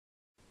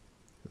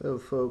Hello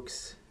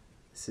folks,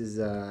 this is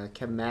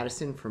Kevin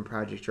Madison from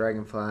Project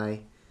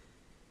Dragonfly,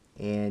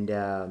 and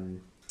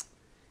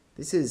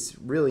this is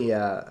really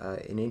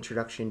an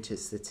introduction to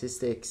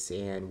statistics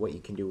and what you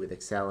can do with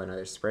Excel and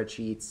other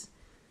spreadsheets.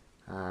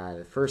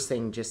 The first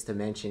thing just to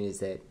mention is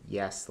that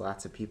yes,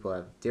 lots of people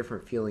have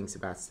different feelings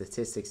about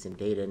statistics and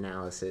data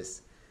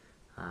analysis.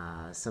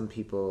 Some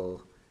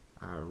people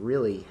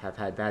really have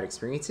had bad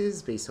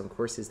experiences based on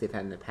courses they've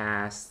had in the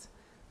past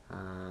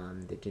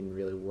that didn't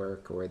really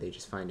work, or they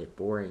just find it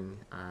boring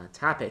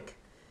topic.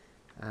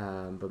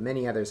 But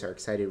many others are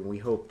excited, and we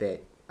hope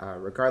that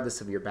regardless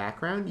of your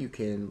background, you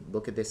can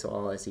look at this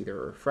all as either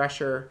a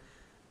refresher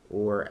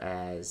or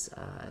as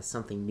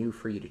something new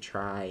for you to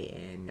try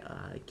and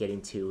get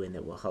into, and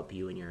that will help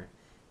you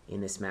in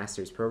this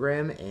master's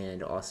program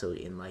and also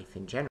in life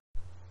in general.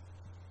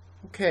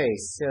 Okay,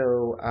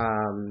 so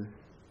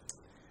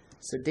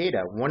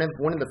data. One of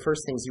the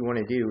first things you want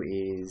to do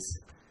is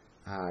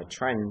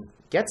try and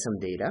get some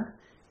data,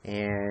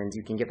 and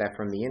you can get that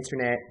from the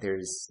internet.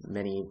 There's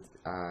many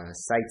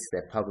sites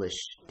that publish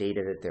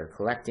data that they're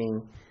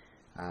collecting.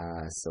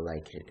 So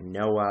like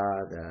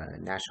NOAA, the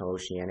National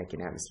Oceanic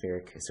and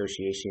Atmospheric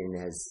Association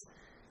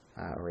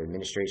or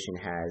administration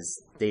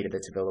has data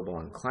that's available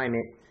on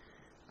climate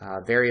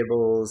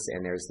variables,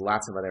 and there's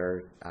lots of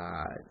other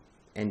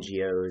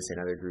NGOs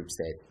and other groups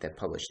that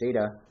publish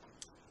data.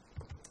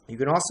 You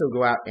can also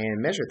go out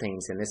and measure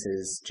things, and this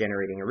is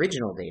generating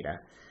original data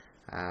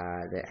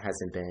that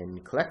hasn't been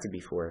collected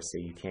before. So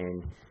you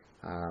can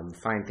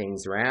find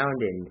things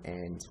around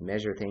and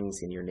measure things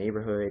in your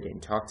neighborhood and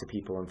talk to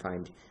people and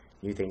find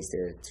new things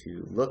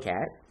to look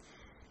at.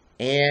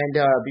 And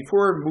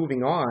before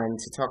moving on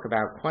to talk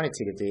about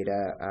quantitative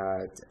data,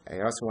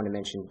 I also want to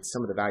mention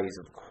some of the values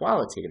of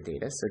qualitative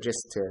data. So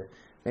just to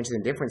mention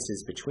the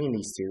differences between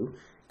these two,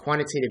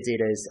 quantitative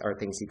data are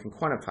things you can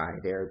quantify.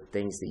 They're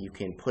things that you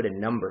can put a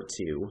number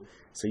to.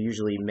 So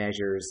usually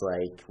measures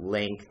like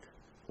length,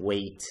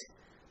 weight,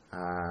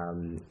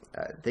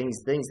 things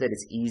that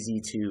it's easy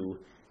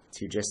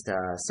to just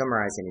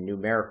summarize in a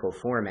numerical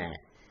format.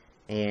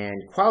 And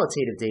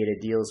qualitative data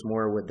deals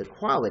more with the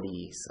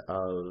qualities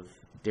of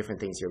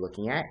different things you're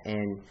looking at,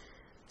 and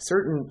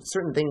certain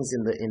things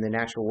in the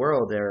natural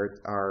world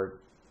are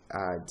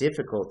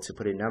difficult to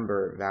put a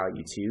number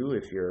value to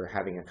if you're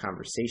having a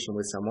conversation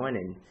with someone,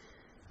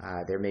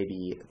 and there may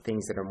be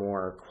things that are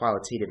more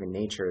qualitative in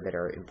nature that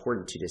are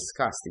important to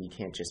discuss that you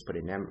can't just put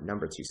a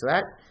number to. So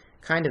that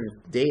kind of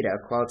data,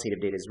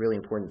 qualitative data, is really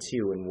important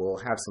too, and we'll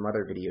have some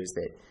other videos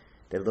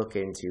that look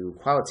into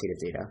qualitative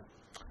data.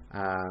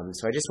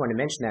 So I just want to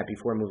mention that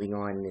before moving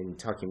on and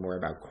talking more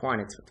about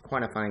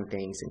quantifying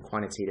things and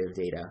quantitative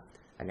data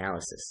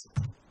analysis.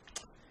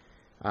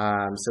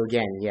 So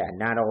again, yeah,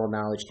 not all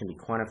knowledge can be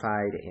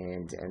quantified,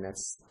 and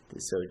that's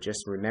so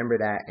just remember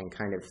that and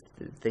kind of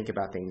think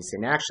about things.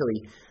 And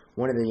actually,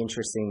 one of the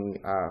interesting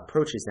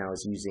approaches now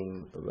is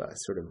using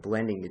sort of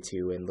blending the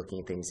two and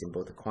looking at things in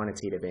both a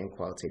quantitative and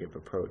qualitative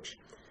approach.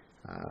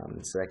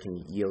 So that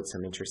can yield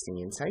some interesting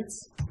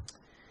insights.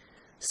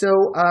 So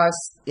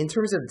in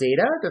terms of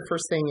data, the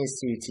first thing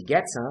is to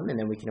get some, and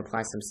then we can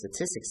apply some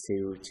statistics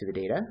to the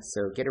data.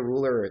 So get a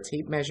ruler or a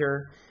tape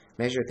measure,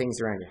 measure things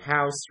around your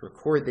house,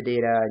 record the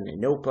data in a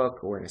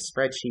notebook or in a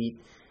spreadsheet,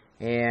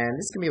 and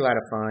this can be a lot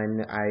of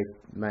fun.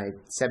 My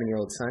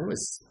 7-year-old son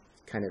was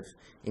kind of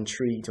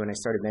intrigued when I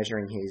started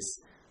measuring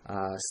his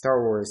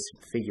Star Wars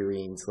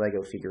figurines,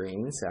 Lego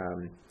figurines,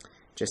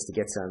 just to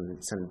get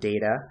some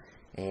data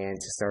and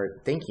to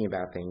start thinking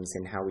about things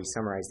and how we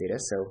summarize data.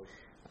 So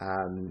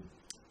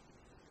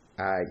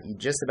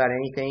just about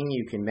anything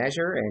you can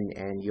measure,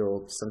 and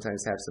you'll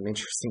sometimes have some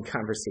interesting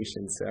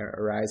conversations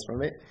arise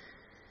from it.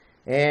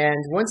 And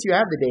once you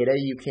have the data,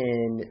 you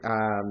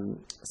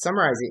can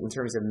summarize it in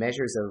terms of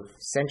measures of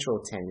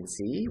central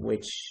tendency,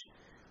 which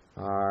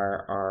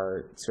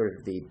are sort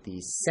of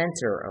the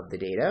center of the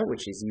data,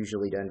 which is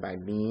usually done by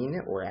mean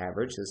or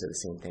average. Those are the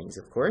same things,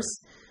 of course.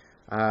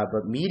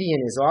 But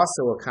median is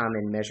also a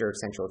common measure of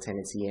central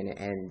tendency,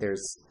 and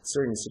there's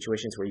certain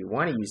situations where you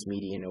want to use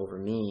median over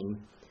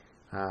mean.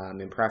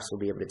 And perhaps we'll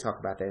be able to talk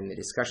about that in the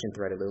discussion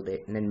thread a little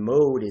bit. And then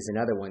mode is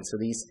another one. So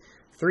these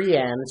 3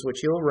 M's,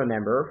 which you'll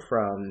remember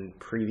from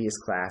previous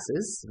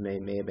classes,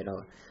 may have been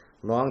a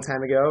long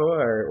time ago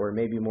or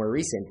maybe more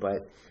recent,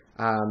 but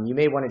you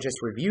may want to just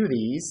review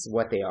these,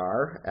 what they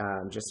are,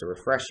 just to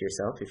refresh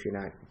yourself if you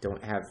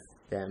don't have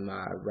them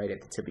right at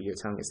the tip of your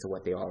tongue as to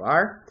what they all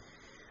are.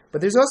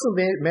 But there's also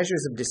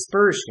measures of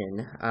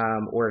dispersion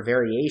or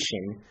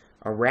variation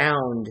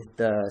around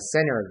the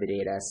center of the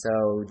data.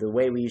 So the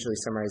way we usually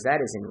summarize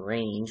that is in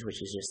range, which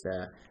is just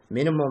the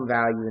minimum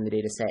value in the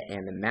data set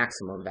and the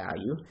maximum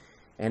value.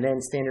 And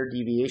then standard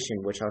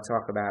deviation, which I'll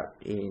talk about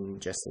in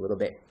just a little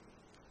bit.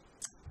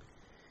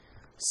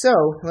 So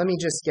let me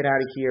just get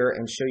out of here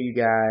and show you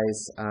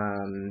guys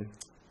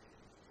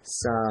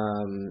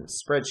some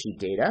spreadsheet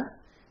data.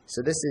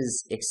 So this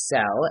is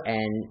Excel,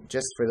 and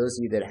just for those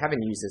of you that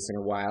haven't used this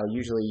in a while,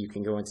 usually you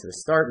can go into the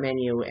Start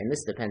menu, and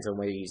this depends on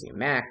whether you're using a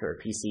Mac or a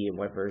PC and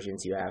what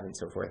versions you have and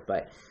so forth.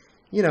 But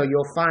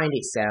you'll find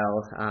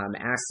Excel.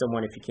 Ask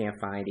someone if you can't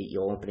find it.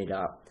 You'll open it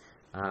up.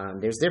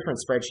 There's different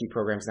spreadsheet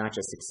programs, not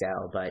just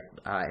Excel, but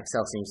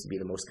Excel seems to be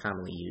the most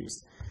commonly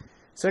used.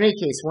 So in any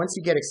case, once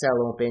you get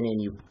Excel open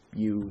and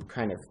you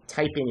kind of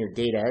type in your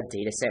data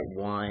set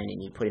 1,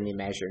 and you put in the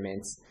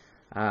measurements,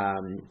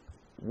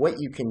 what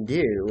you can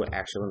do,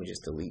 actually, let me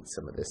just delete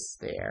some of this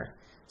there.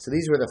 So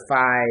these were the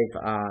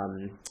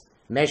 5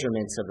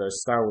 measurements of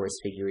those Star Wars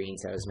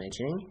figurines I was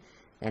mentioning.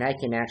 And I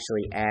can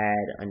actually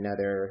add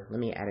another, let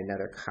me add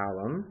another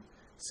column.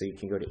 So you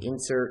can go to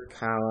Insert,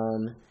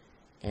 Column,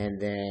 and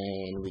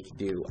then we can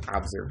do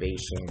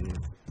Observation.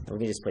 And we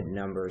can just put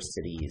numbers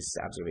to these.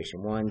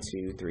 Observation 1,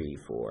 2, 3,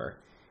 4,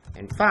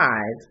 and 5.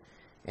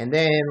 And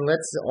then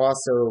let's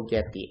also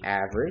get the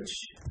average,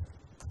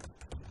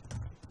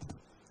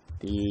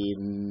 the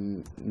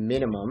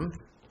minimum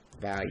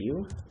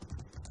value,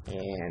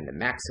 and the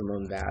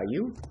maximum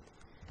value.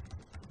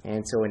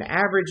 And so an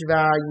average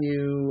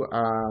value,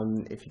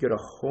 if you go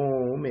to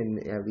home, and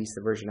at least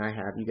the version I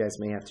have, you guys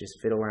may have to just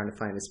fiddle around to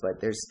find this,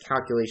 but there's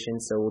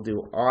calculations. So we'll do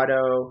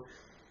auto,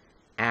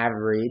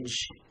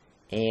 average,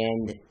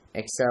 and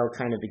Excel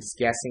kind of is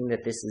guessing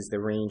that this is the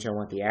range I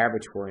want the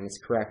average for, and it's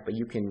correct, but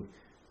you can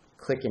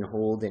click and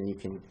hold, and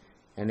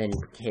and then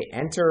you hit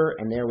enter,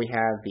 and there we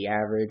have the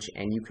average.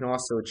 And you can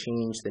also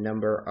change the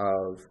number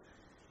of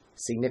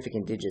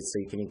significant digits, so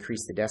you can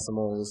increase the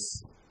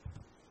decimals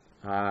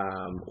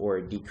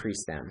or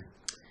decrease them.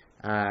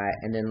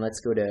 And then let's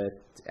go to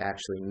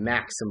actually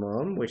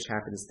maximum, which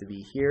happens to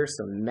be here.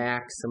 So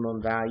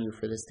maximum value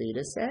for this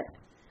data set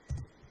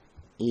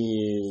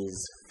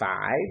is 5.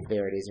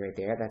 There it is right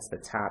there. That's the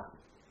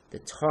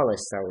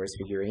tallest Star Wars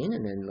figurine.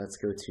 And then let's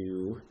go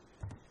to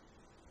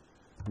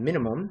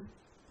minimum,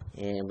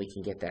 and we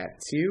can get that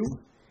too.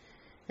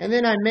 And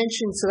then I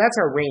mentioned, so that's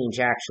our range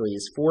actually,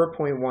 is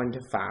 4.1 to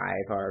 5.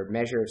 Our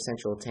measure of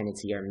central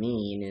tendency, our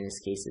mean, in this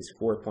case, is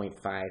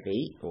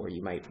 4.58, or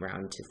you might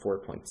round to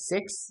 4.6.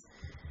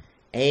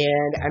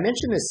 And I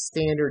mentioned the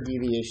standard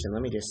deviation.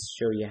 Let me just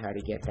show you how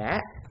to get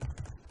that.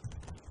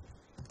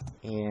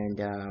 And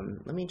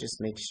let me just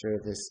make sure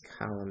this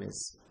column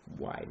is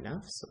wide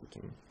enough so we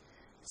can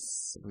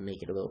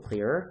make it a little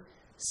clearer.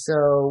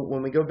 So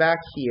when we go back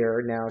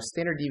here, now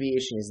standard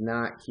deviation is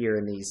not here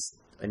in these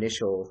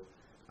initial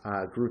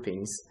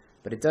groupings,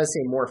 but it does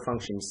say more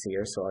functions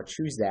here, so I'll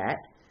choose that.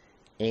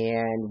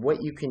 And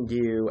what you can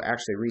do,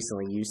 actually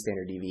recently used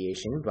standard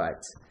deviation, but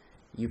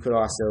you could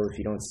also, if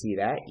you don't see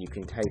that, you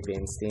can type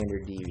in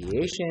standard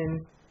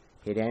deviation,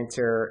 hit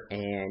enter,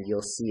 and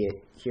you'll see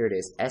it, here it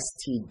is,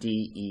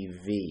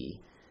 STDEV,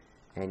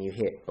 and you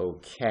hit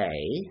OK,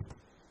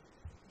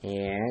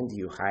 and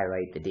you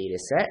highlight the data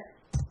set,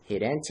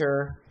 hit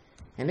enter,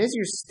 and there's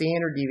your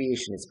standard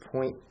deviation. It's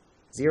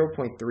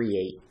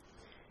 0.38.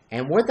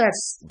 And what that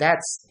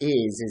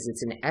is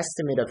it's an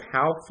estimate of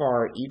how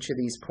far each of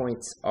these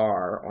points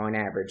are on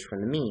average from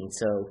the mean.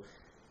 So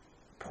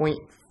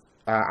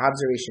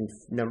observation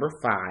number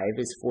 5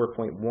 is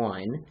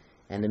 4.1,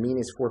 and the mean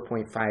is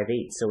 4.58.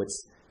 So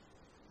it's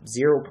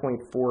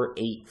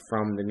 0.48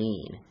 from the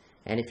mean.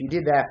 And if you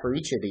did that for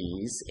each of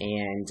these,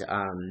 and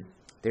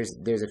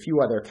there's a few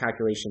other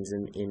calculations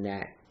in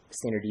that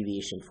standard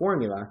deviation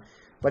formula,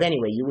 but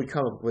anyway, you would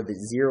come up with a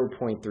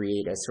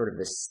 0.38 as sort of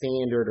the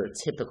standard or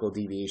typical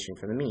deviation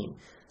from the mean.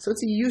 So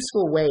it's a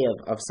useful way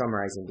of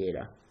summarizing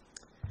data.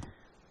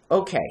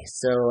 Okay,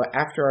 so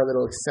after our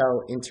little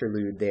Excel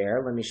interlude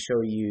there, let me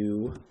show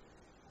you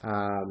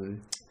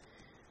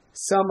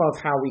some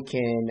of how we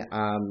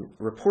can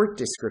report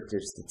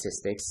descriptive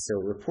statistics,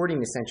 so reporting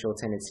the central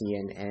tendency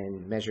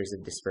and measures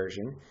of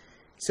dispersion.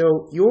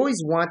 So you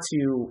always want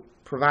to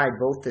provide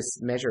both this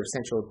measure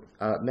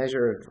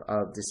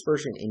of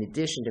dispersion in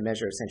addition to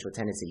measure of central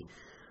tendency.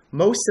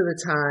 Most of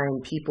the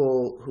time,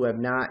 people who have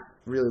not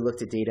really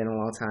looked at data in a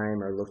long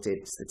time or looked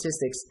at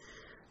statistics,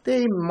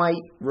 they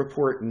might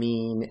report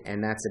mean,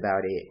 and that's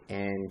about it.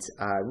 And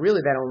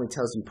really, that only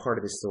tells you part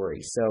of the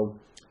story. So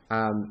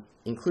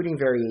including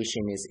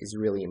variation is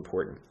really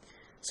important.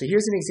 So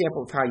here's an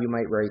example of how you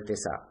might write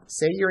this up.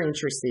 Say you're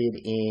interested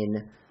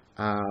in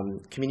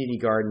community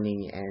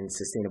gardening and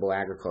sustainable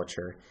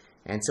agriculture.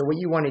 And so what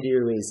you want to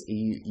do is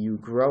you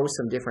grow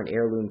some different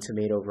heirloom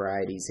tomato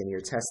varieties, and you're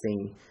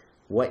testing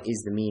what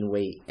is the mean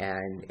weight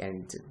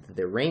and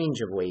the range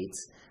of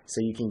weights,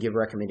 so you can give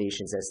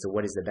recommendations as to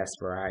what is the best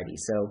variety.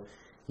 So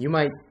you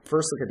might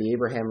first look at the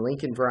Abraham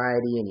Lincoln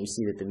variety, and you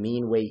see that the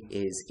mean weight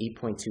is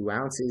 8.2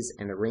 ounces,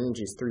 and the range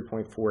is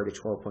 3.4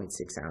 to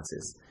 12.6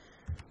 ounces.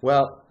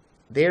 Well,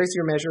 there's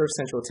your measure of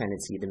central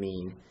tendency, the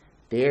mean.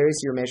 There's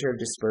your measure of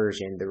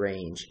dispersion, the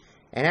range.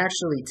 And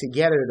actually,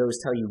 together, those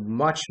tell you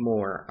much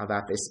more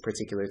about this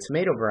particular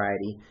tomato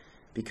variety,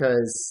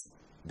 because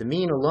the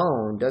mean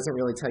alone doesn't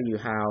really tell you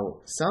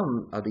how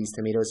some of these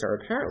tomatoes are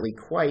apparently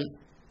quite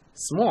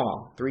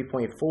small,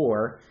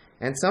 3.4,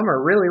 and some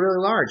are really,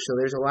 really large. So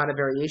there's a lot of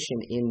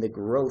variation in the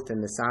growth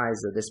and the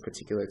size of this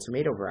particular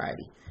tomato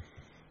variety.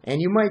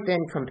 And you might then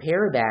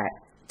compare that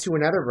to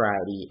another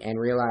variety and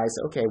realize,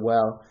 okay,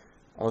 well,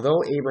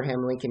 Although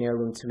Abraham Lincoln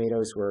heirloom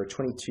tomatoes were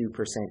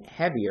 22%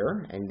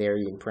 heavier, and there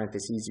in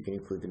parentheses you can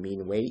include the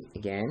mean weight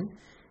again,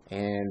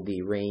 and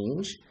the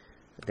range,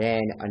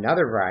 than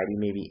another variety,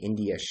 maybe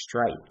India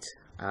striped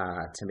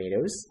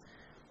tomatoes,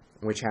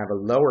 which have a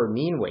lower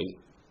mean weight.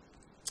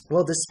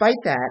 Well,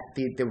 despite that,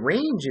 the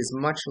range is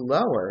much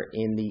lower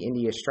in the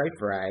India striped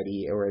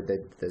variety, or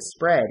the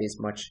spread is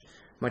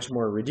much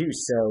more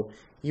reduced. So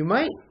you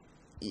might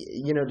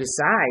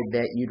decide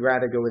that you'd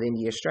rather go with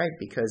India stripe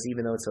because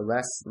even though it's a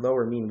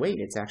lower mean weight,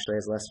 it actually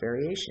has less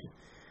variation.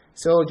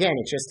 So again,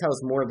 it just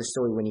tells more of the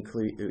story when you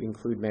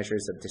include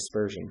measures of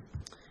dispersion.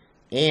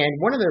 And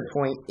one other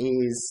point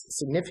is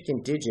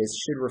significant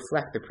digits should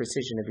reflect the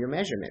precision of your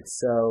measurements.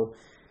 So,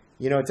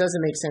 it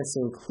doesn't make sense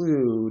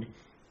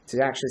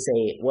to actually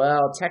say,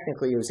 well,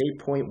 technically it was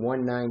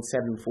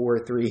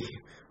 8.19743,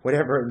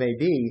 whatever it may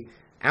be,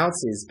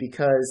 ounces,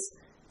 because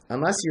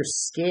unless your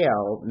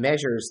scale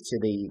measures to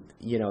the,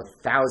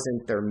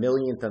 thousandth or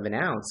millionth of an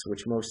ounce,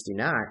 which most do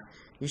not,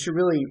 you should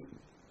really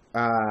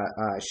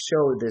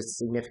show the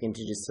significant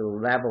digits to the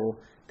level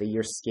that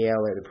your scale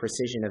or the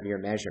precision of your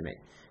measurement.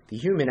 The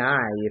human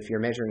eye, if you're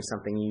measuring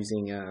something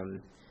using,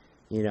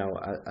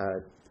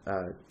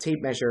 a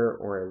tape measure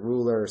or a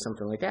ruler or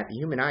something like that, the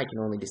human eye can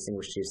only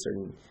distinguish to a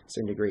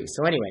certain degree.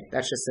 So anyway,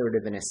 that's just sort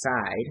of an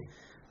aside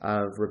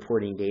of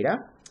reporting data.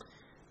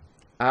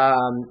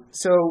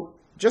 So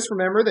just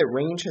remember that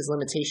range has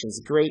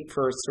limitations. Great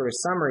for sort of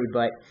summary,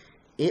 but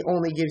it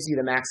only gives you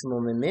the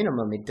maximum and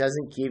minimum. It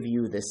doesn't give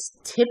you this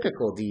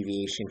typical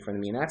deviation from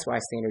the mean. That's why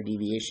standard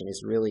deviation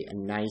is really a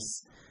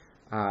nice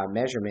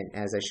measurement,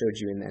 as I showed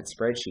you in that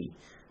spreadsheet.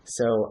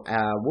 So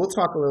we'll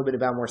talk a little bit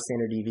about more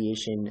standard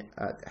deviation,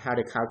 how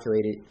to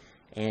calculate it,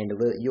 and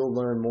you'll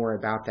learn more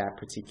about that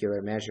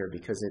particular measure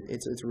because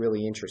it's a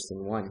really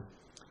interesting one.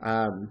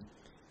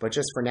 But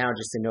just for now,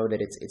 just to know that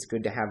it's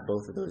good to have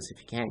both of those if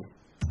you can.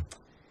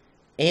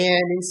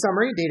 And in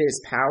summary, data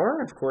is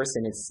power, of course,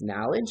 and it's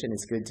knowledge, and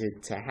it's good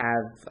to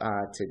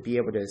have to be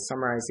able to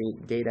summarize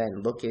data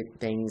and look at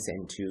things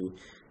and to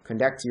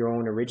conduct your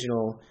own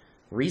original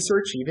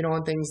research, even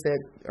on things that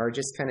are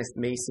just kind of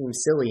may seem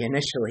silly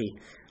initially,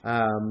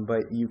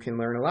 but you can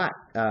learn a lot.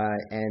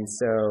 And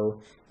so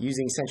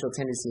using central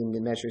tendency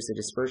measures of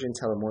dispersion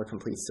tell a more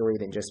complete story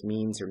than just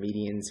means or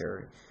medians,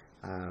 or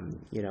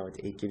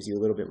it gives you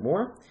a little bit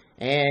more.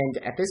 And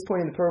at this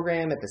point in the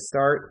program, at the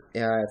start,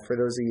 for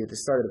those of you at the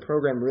start of the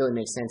program, it really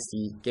makes sense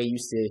to get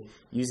used to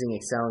using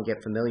Excel and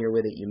get familiar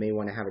with it. You may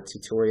want to have a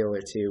tutorial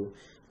or two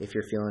if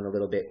you're feeling a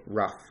little bit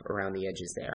rough around the edges there.